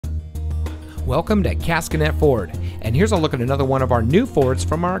Welcome to Caskinette Ford, and here's a look at another one of our new Fords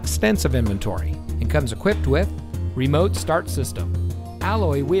from our extensive inventory. It comes equipped with remote start system,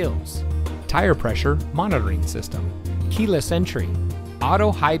 alloy wheels, tire pressure monitoring system, keyless entry,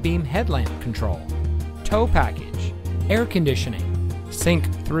 auto high beam headlamp control, tow package, air conditioning, Sync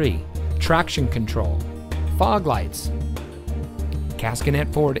 3, traction control, fog lights.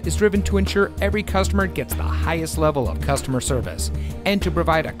 Caskinette Ford is driven to ensure every customer gets the highest level of customer service and to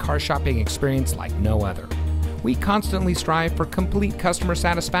provide a car shopping experience like no other. We constantly strive for complete customer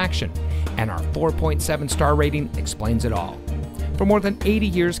satisfaction, and our 4.7 star rating explains it all. For more than 80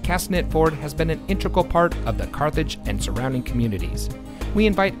 years, Caskinette Ford has been an integral part of the Carthage and surrounding communities. We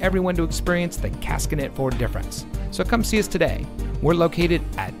invite everyone to experience the Caskinette Ford difference. So come see us today. We're located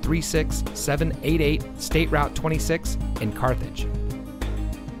at 36788 State Route 26 in Carthage.